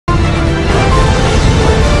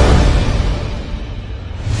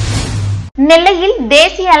நெல்லையில்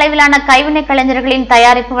தேசிய அளவிலான கைவினை கலைஞர்களின்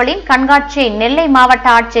தயாரிப்புகளின் கண்காட்சியை நெல்லை மாவட்ட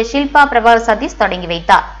ஆட்சியர் ஷில்பா பிரபாகர் சதீஷ் தொடங்கி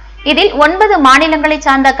வைத்தார். இதில் 9 மாநிலங்களைச்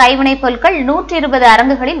சார்ந்த கைவினைப் பொருட்கள் 120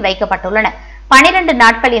 அரங்குகளில் வைக்கப்பட்டுள்ளன. 12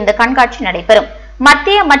 நாட்கள் இந்த கண்காட்சி நடைபெறும்.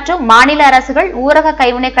 மத்திய மற்றும் மாநில அரசுகள் ஊரக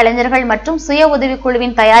கைவினை கலைஞர்கள் மற்றும் சுய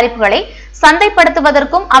உதவிக்குழுவின் தயாரிப்புகளை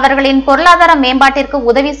சந்தைப்படுத்துவதற்கும் அவர்களின் பொருளாதார மேம்பாட்டிற்கு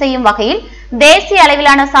உதவி செய்யும் வகையில் தேசிய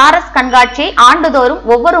அளவிலான சாரஸ் கண்காட்சி ஆண்டுதோறும்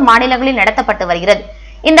ஒவ்வொரு மாநிலங்களில் நடத்தப்பட்டு வருகிறது.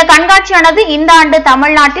 இந்த கண்காட்சியானது இந்த ஆண்டு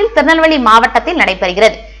தமிழ்நாட்டில் திருநெல்வேலி மாவட்டத்தில்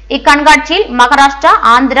நடைபெறுகிறது. இக்கண்காட்சியில் மகாராஷ்டிரா,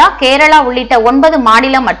 ஆந்திரா, கேரளா உள்ளிட்ட 9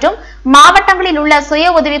 மாநிலம் மற்றும் மாவட்டங்களில் உள்ள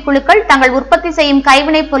சுய உதவிக்குழுக்கள் தங்கள் உற்பத்தி செய்யும்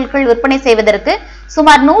கைவினைப் பொருட்கள் விற்பனை செய்வதற்கு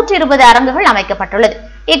சுமார் 120 அரங்குகள் அமைக்கப்பட்டுள்ளது.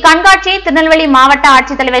 இக்கண்காட்சியை திருநெல்வேலி மாவட்ட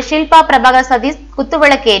ஆட்சித்தலைவர் ஷில்பா பிரபாகர் சதீஷ்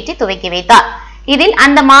குத்துவிளக்கு ஏற்றி துவக்கி வைத்தார். இதில்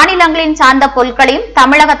அந்த மாநிலங்களின் சார்ந்த பொருட்களையும்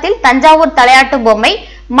தமிழகத்தில் தஞ்சாவூர் தலையாட்டு பொம்மை,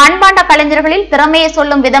 மண்பாண்ட கலைஞர்களில் திறமையை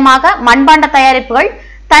சொல்லும் விதமாக மண்பாண்ட தயாரிப்புகள்,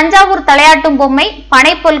 தஞ்சாவூர் தலையாட்டும் பொம்மை,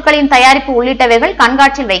 பனை பொருட்களின் தயாரிப்பு உள்ளிட்டவைகள்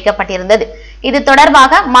கண்காட்சியில் வைக்கப்பட்டிருந்தது. இது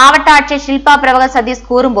தொடர்பாக மாவட்ட ஆட்சியர் ஷில்பா பிரபாகர் சதீஷ்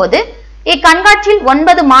கூறும்போது, இக்கண்காட்சியில்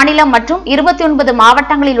 9 மாநிலம் மற்றும் 29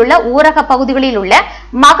 மாவட்டங்களில் உள்ள ஊரக பகுதிகளில் உள்ள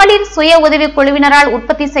மகளிர் சுய உதவி குழுவினரால்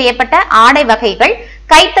உற்பத்தி செய்யப்பட்ட ஆடை வகைகள்,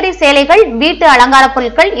 கைத்தறி சேலைகள், வீட்டு அலங்கார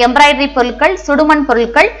பொருட்கள், எம்ப்ராய்டரி பொருட்கள், சுடுமண்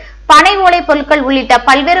பொருட்கள், பனை ஓலை பொருட்கள் உள்ளிட்ட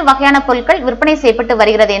பல்வேறு வகையான பொருட்கள் விற்பனை செய்யப்பட்டு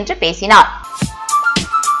வருகிறது என்று பேசினார்.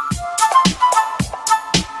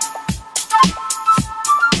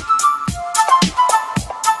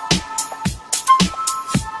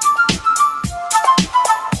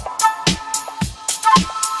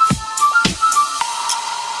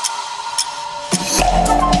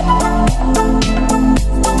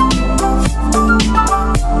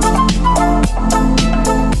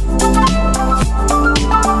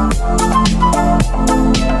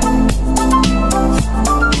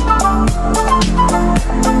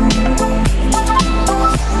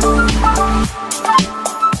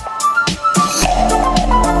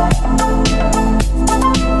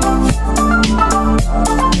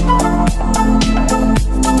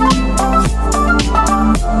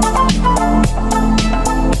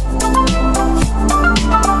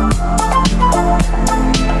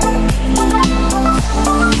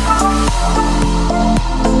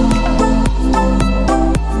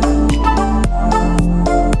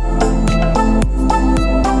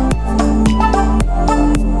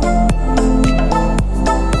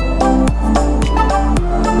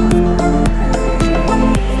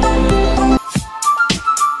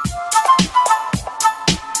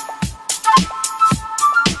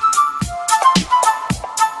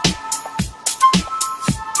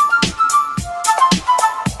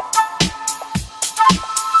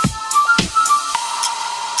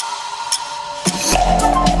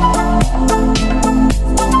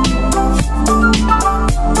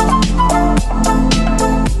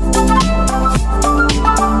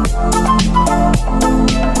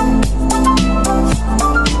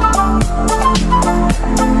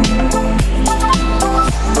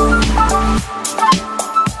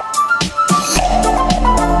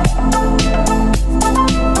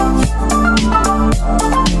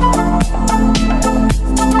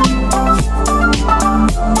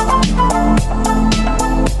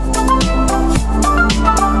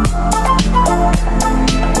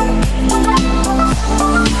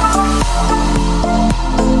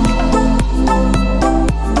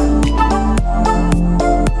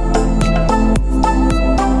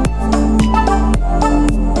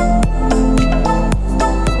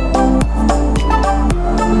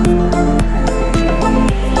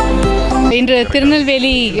 இன்று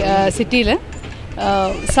திருநெல்வேலி சிட்டியில்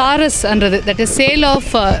சாரஸ்ன்றது, that is sale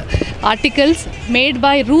of articles made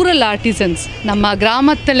by rural artisans, நம்ம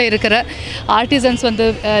கிராமத்தில் இருக்கிற ஆர்டிசன்ஸ் வந்து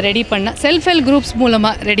ரெடி பண்ண, செல்ஃப் ஹெல்ப் குரூப்ஸ்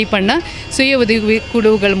மூலமாக ரெடி பண்ண, சுய உதவி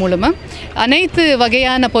குழுக்கள் மூலமாக அனைத்து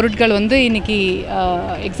வகையான பொருட்கள் வந்து இன்றைக்கி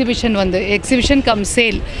எக்ஸிபிஷன் கம்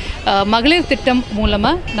சேல் மகளிர் திட்டம்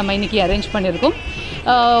மூலமாக நம்ம இன்றைக்கி அரேஞ்ச் பண்ணியிருக்கோம்.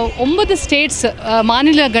 9 ஸ்டேட்ஸ்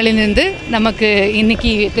மாநிலங்களிலிருந்து நமக்கு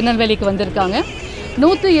இன்றைக்கி திருநெல்வேலிக்கு வந்திருக்காங்க.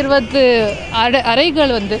 120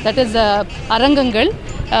 அறைகள் வந்து, that is அரங்கங்கள்,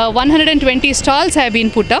 120 stalls have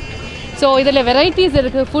been put up. So இதில் வெரைட்டிஸ்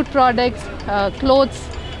இருக்குது. Food products, clothes,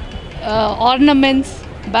 ornaments,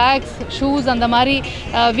 packs, shoes, அந்த மாதிரி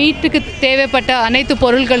வீட்டுக்கு தேவைப்பட்ட அனைத்து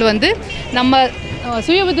பொருட்கள் வந்து நம்ம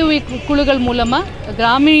சுய உதவி குழுக்கள் மூலமாக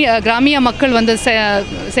கிராமிய மக்கள் வந்து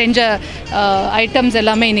செஞ்ச ஐட்டம்ஸ்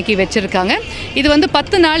எல்லாமே இன்றைக்கி வச்சுருக்காங்க. இது வந்து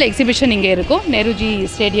 10 நாள் எக்ஸிபிஷன் இங்கே இருக்கும் நேருஜி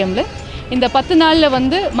ஸ்டேடியமில். இந்த 10 நாளில்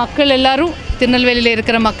வந்து மக்கள் எல்லோரும், திருநெல்வேலியில்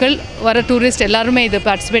இருக்கிற மக்கள், வர டூரிஸ்ட் எல்லாருமே இது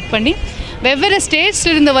பார்ட்டிசிபேட் பண்ணி வெவ்வேறு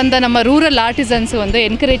ஸ்டேட்ஸ்லேருந்து வந்த நம்ம ரூரல் ஆர்டிசன்ஸ் வந்து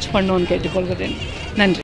என்கரேஜ் பண்ணணும்னு கேட்டுக்கொள்கிறேன். நன்றி.